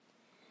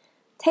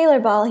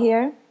Taylor Ball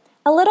here.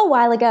 A little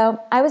while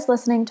ago, I was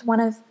listening to one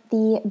of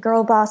the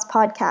Girl Boss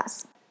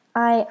podcasts.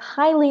 I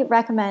highly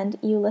recommend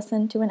you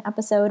listen to an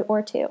episode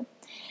or two.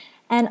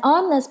 And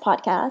on this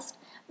podcast,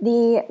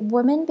 the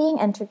woman being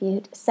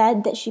interviewed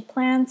said that she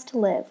plans to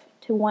live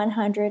to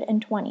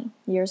 120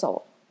 years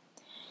old.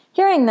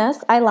 Hearing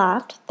this, I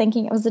laughed,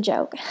 thinking it was a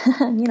joke.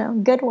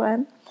 Good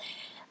one.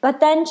 But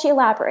then she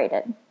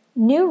elaborated.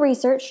 New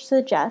research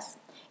suggests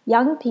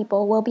young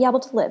people will be able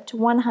to live to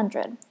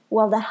 100,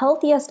 while the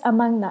healthiest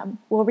among them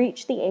will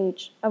reach the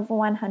age of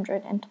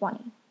 120.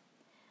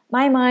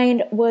 My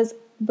mind was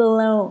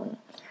blown.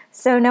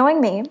 So knowing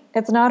me,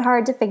 it's not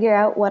hard to figure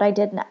out what I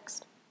did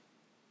next.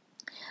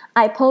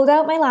 I pulled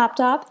out my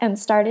laptop and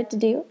started to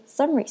do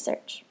some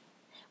research.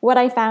 What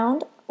I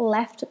found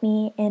left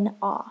me in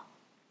awe.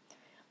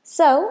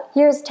 So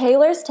here's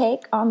Taylor's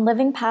take on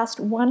living past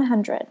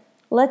 100.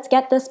 Let's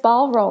get this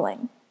ball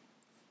rolling.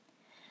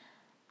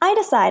 I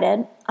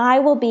decided I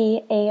will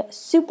be a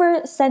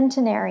super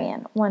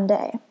centenarian one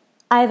day.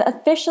 I've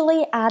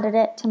officially added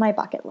it to my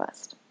bucket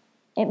list.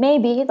 It may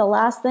be the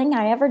last thing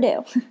I ever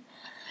do.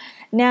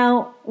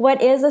 Now,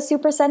 what is a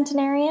super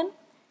centenarian?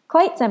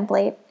 Quite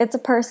simply, it's a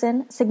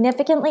person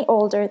significantly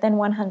older than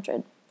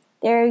 100.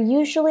 They're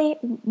usually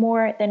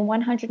more than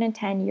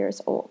 110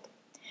 years old.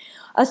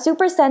 A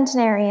super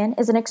centenarian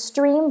is an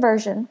extreme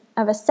version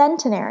of a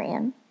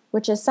centenarian,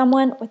 which is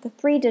someone with a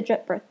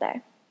 3-digit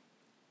birthday.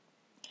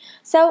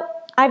 So,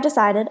 I've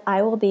decided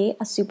I will be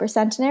a super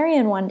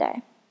centenarian one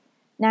day.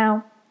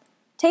 Now,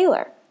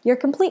 Taylor, you're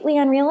completely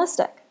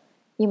unrealistic,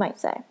 you might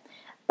say.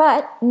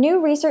 But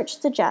new research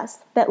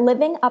suggests that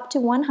living up to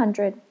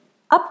 100,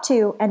 up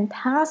to and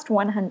past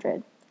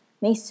 100,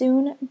 may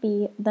soon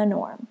be the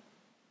norm.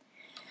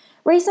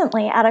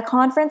 Recently, at a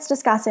conference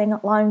discussing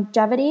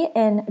longevity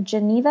in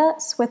Geneva,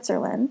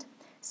 Switzerland,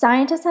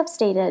 scientists have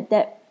stated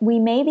that we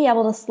may be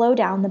able to slow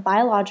down the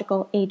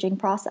biological aging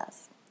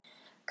process.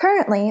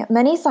 Currently,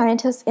 many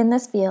scientists in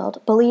this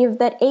field believe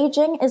that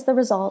aging is the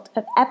result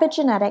of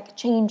epigenetic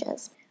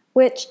changes,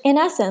 which in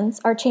essence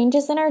are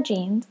changes in our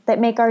genes that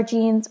make our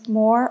genes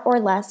more or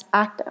less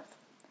active.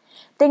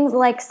 Things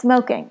like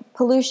smoking,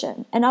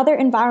 pollution, and other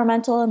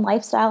environmental and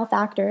lifestyle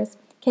factors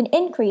can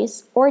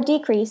increase or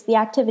decrease the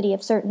activity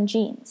of certain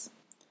genes.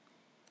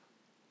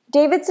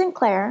 David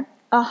Sinclair,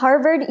 a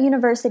Harvard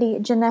University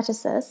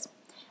geneticist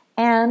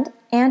and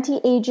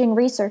anti-aging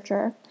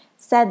researcher,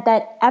 said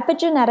that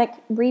epigenetic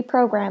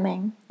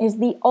reprogramming is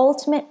the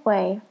ultimate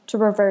way to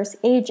reverse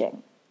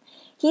aging.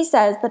 He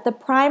says that the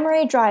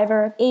primary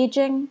driver of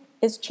aging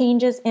is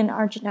changes in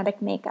our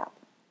genetic makeup.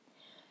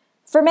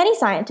 For many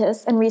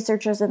scientists and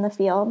researchers in this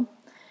field,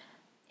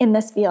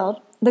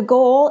 the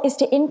goal is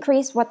to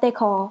increase what they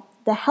call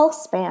the health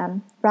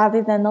span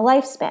rather than the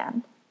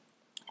lifespan.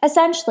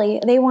 Essentially,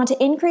 they want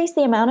to increase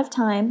the amount of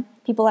time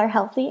people are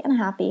healthy and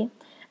happy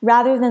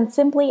rather than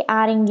simply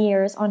adding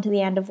years onto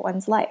the end of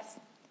one's life.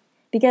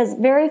 Because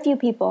very few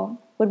people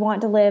would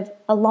want to live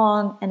a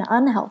long and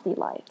unhealthy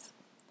life.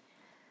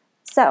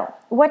 So,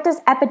 what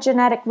does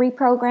epigenetic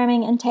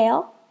reprogramming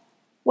entail?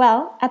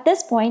 Well, at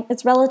this point,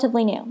 it's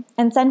relatively new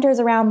and centers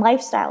around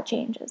lifestyle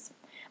changes.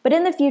 But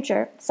in the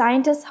future,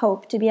 scientists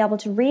hope to be able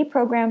to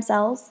reprogram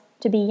cells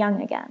to be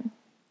young again.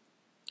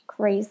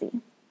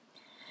 Crazy.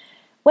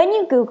 When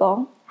you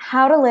Google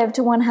how to live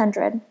to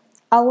 100,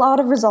 a lot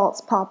of results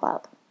pop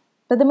up.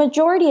 But the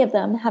majority of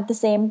them have the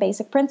same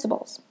basic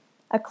principles.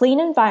 A clean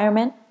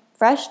environment,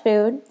 fresh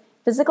food,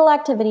 physical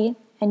activity,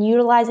 and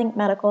utilizing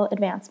medical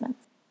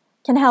advancements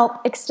can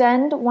help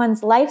extend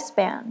one's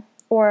lifespan,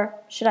 or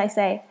should I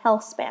say,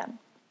 health span.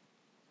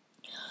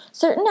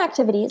 Certain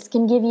activities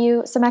can give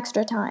you some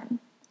extra time.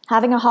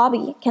 Having a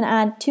hobby can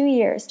add 2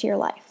 years to your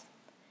life.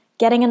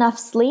 Getting enough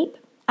sleep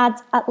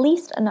adds at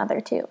least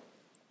another 2.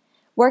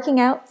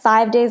 Working out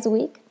 5 days a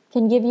week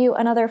can give you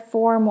another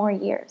 4 more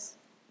years.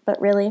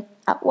 But really,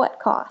 at what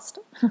cost?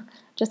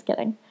 Just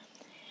kidding.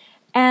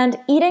 And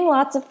eating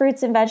lots of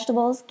fruits and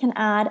vegetables can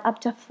add up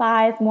to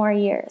 5 more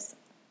years,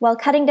 while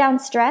cutting down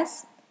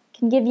stress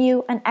can give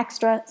you an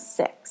extra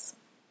 6.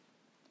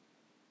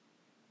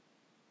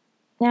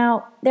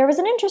 Now, there was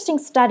an interesting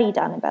study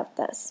done about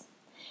this.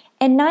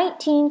 In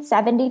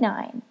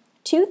 1979,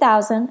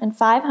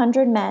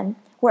 2,500 men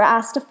were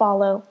asked to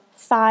follow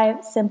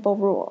 5 simple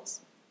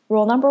rules.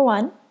 Rule number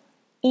 1,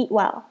 eat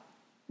well.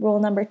 Rule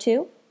number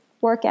 2,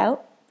 work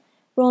out.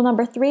 Rule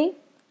number 3,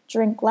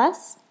 drink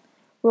less.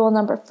 Rule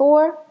number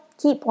 4,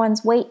 keep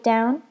one's weight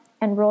down.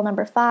 And rule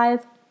number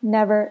 5,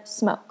 never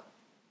smoke.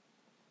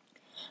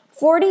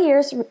 40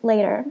 years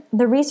later,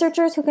 the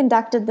researchers who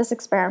conducted this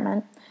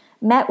experiment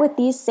met with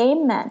these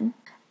same men,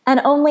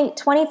 and only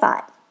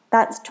 25,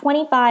 that's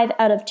 25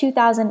 out of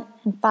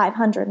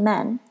 2,500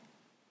 men,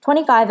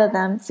 25 of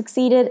them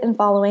succeeded in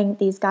following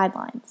these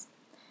guidelines.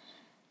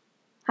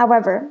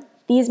 However,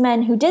 these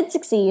men who did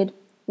succeed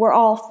were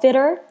all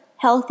fitter,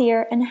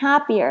 healthier, and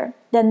happier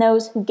than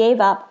those who gave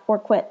up or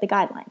quit the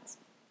guidelines.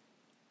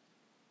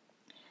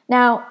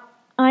 Now,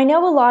 I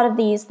know a lot of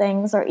these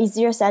things are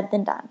easier said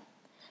than done.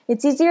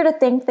 It's easier to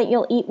think that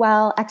you'll eat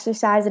well,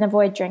 exercise, and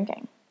avoid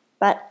drinking.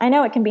 but I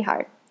know it can be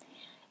hard.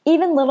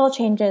 Even little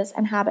changes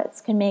and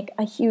habits can make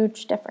a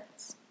huge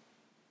difference.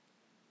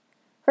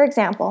 For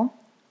example,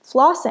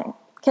 flossing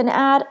can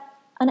add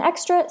an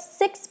extra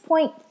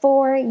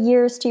 6.4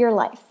 years to your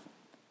life.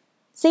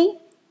 See,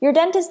 your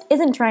dentist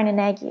isn't trying to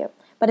nag you,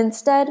 but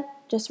instead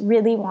just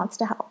really wants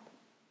to help.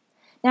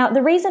 Now,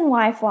 the reason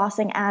why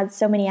flossing adds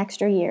so many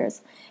extra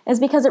years is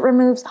because it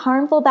removes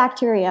harmful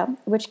bacteria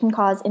which can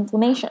cause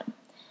inflammation.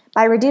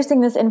 By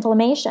reducing this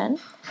inflammation,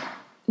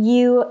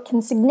 you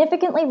can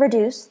significantly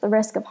reduce the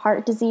risk of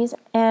heart disease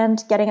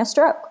and getting a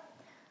stroke.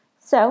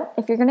 So,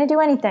 if you're going to do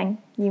anything,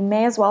 you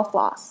may as well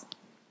floss.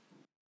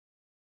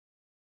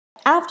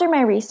 After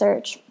my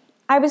research,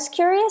 I was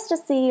curious to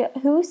see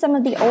who some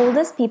of the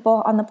oldest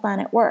people on the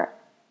planet were.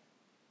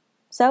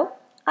 So,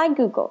 I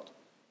Googled.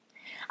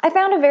 I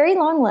found a very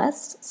long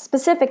list,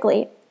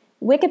 specifically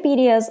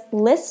Wikipedia's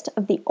list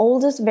of the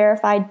oldest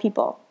verified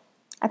people.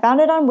 I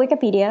found it on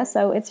Wikipedia,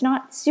 so it's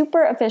not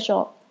super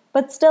official,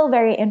 but still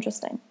very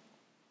interesting.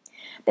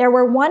 There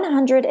were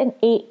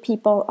 108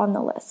 people on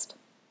the list.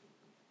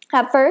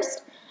 At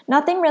first,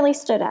 nothing really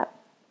stood out.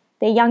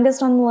 The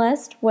youngest on the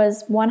list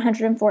was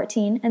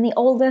 114, and the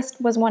oldest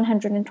was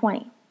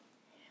 120.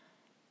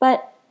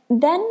 But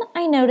then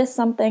I noticed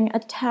something a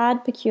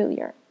tad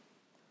peculiar.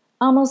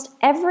 Almost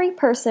every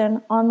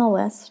person on the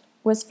list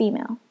was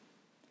female.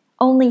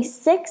 Only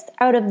 6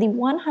 out of the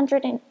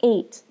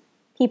 108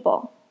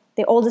 people,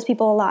 the oldest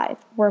people alive,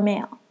 were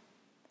male.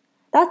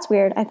 That's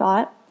weird, I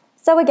thought.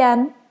 So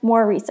again,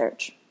 more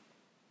research.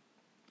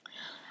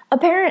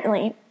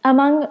 Apparently,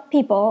 among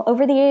people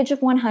over the age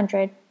of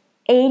 100,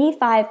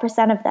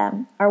 85% of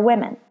them are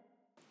women.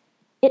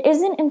 It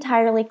isn't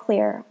entirely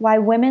clear why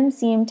women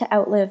seem to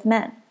outlive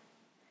men.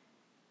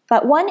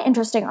 But one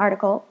interesting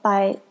article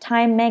by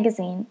Time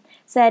magazine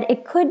said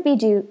it could be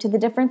due to the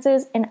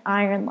differences in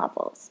iron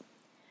levels.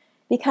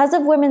 Because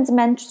of women's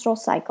menstrual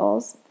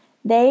cycles,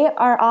 they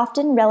are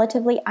often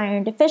relatively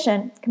iron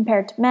deficient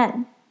compared to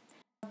men.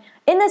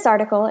 In this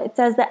article, it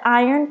says that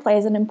iron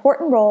plays an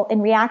important role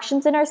in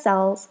reactions in our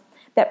cells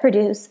that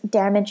produce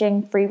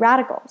damaging free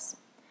radicals.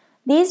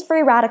 These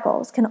free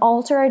radicals can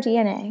alter our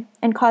DNA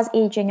and cause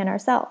aging in our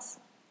cells.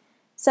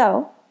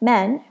 So,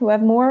 men who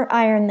have more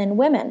iron than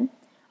women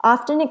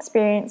often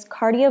experience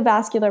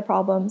cardiovascular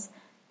problems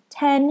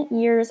 10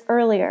 years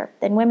earlier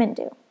than women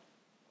do.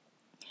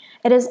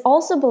 It is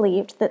also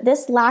believed that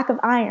this lack of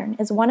iron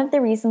is one of the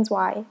reasons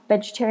why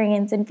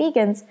vegetarians and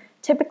vegans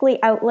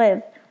typically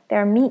outlive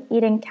their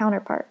meat-eating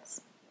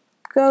counterparts.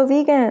 Go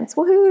vegans!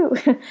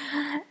 Woohoo!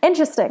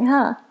 Interesting,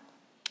 huh?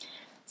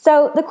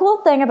 So the cool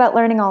thing about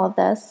learning all of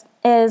this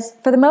is,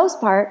 for the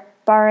most part,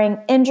 barring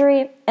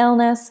injury,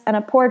 illness, and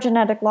a poor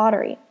genetic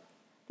lottery,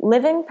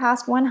 living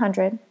past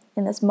 100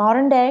 in this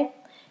modern day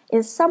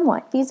is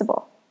somewhat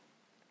feasible.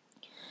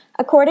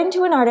 According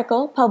to an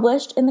article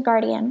published in The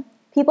Guardian,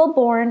 people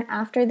born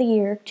after the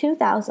year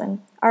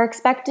 2000 are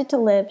expected to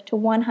live to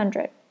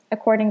 100,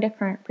 according to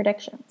current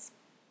predictions.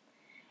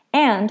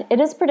 And it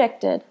is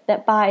predicted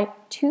that by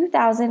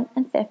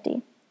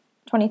 2050,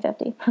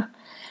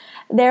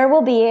 there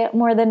will be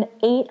more than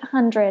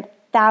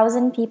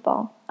 800,000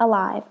 people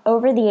alive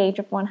over the age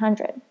of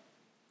 100.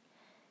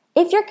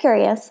 If you're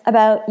curious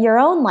about your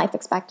own life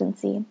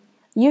expectancy,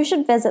 you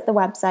should visit the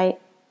website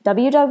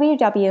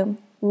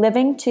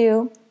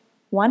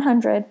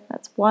www.livingto100,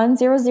 that's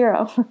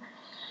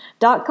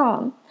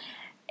 100.com.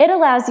 It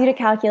allows you to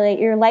calculate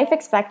your life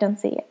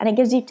expectancy, and it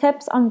gives you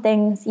tips on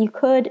things you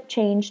could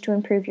change to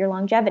improve your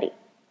longevity.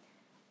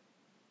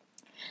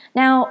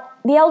 Now,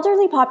 the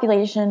elderly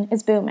population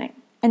is booming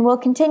and will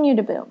continue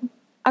to boom.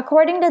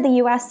 According to the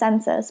U.S.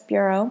 Census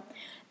Bureau,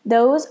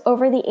 those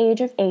over the age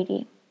of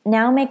 80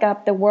 now make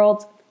up the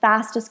world's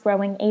fastest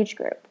growing age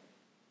group.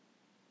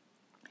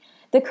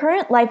 The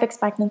current life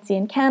expectancy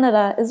in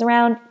Canada is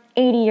around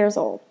 80 years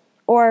old,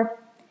 or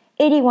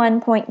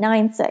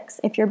 81.96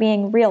 if you're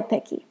being real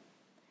picky.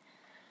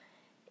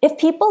 If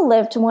people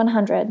live to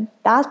 100,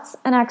 that's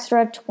an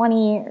extra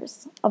 20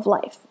 years of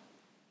life.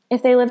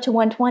 If they live to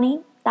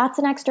 120, that's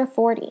an extra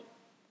 40.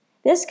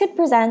 This could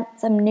present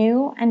some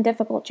new and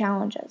difficult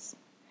challenges.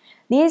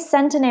 These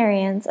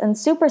centenarians and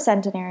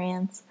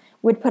supercentenarians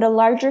would put a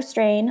larger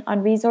strain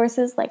on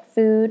resources like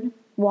food,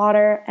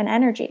 water, and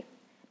energy,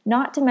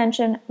 not to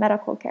mention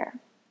medical care.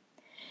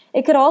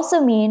 It could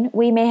also mean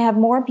we may have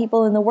more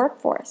people in the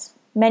workforce,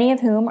 many of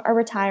whom are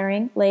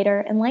retiring later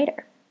and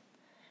later.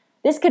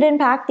 This could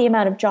impact the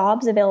amount of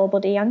jobs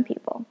available to young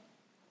people.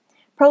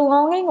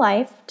 Prolonging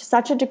life to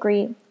such a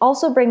degree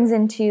also brings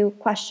into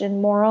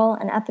question moral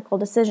and ethical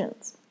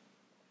decisions.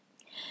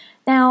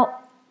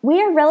 Now,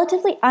 we are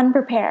relatively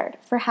unprepared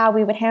for how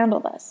we would handle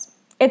this.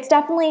 It's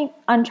definitely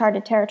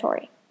uncharted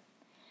territory.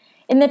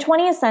 In the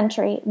 20th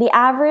century, the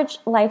average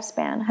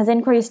lifespan has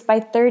increased by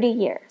 30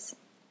 years,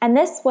 and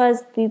this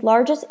was the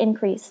largest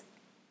increase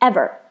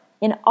ever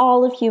in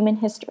all of human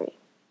history.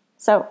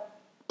 So,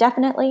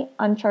 definitely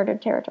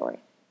uncharted territory.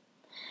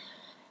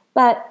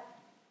 But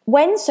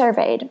when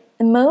surveyed,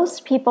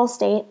 most people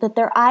state that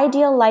their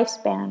ideal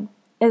lifespan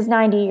is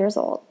 90 years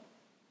old,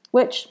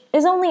 which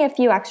is only a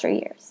few extra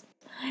years.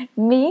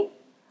 Me,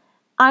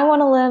 I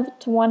want to live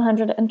to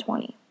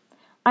 120.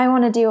 I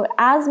want to do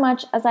as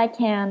much as I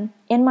can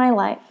in my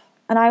life,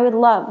 and I would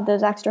love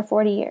those extra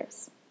 40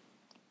 years.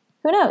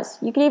 Who knows?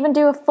 You could even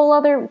do a full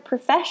other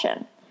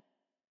profession.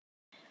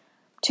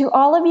 To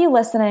all of you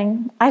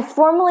listening, I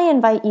formally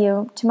invite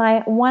you to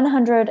my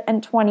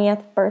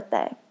 120th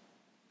birthday.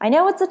 I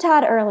know it's a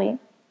tad early,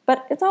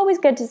 but it's always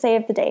good to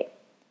save the date.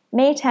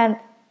 May 10th,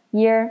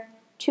 year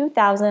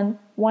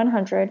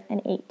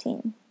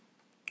 2118.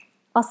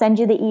 I'll send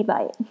you the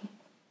e-bite.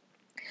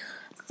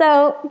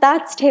 So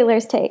that's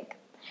Taylor's take.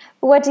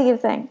 What do you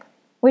think?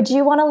 Would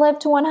you want to live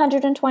to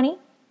 120?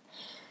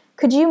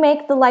 Could you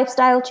make the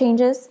lifestyle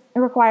changes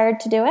required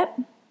to do it?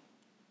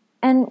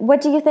 And what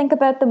do you think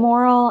about the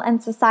moral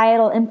and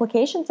societal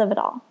implications of it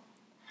all?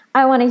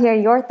 I want to hear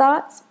your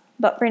thoughts,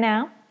 but for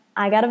now,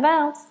 I gotta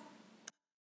bounce.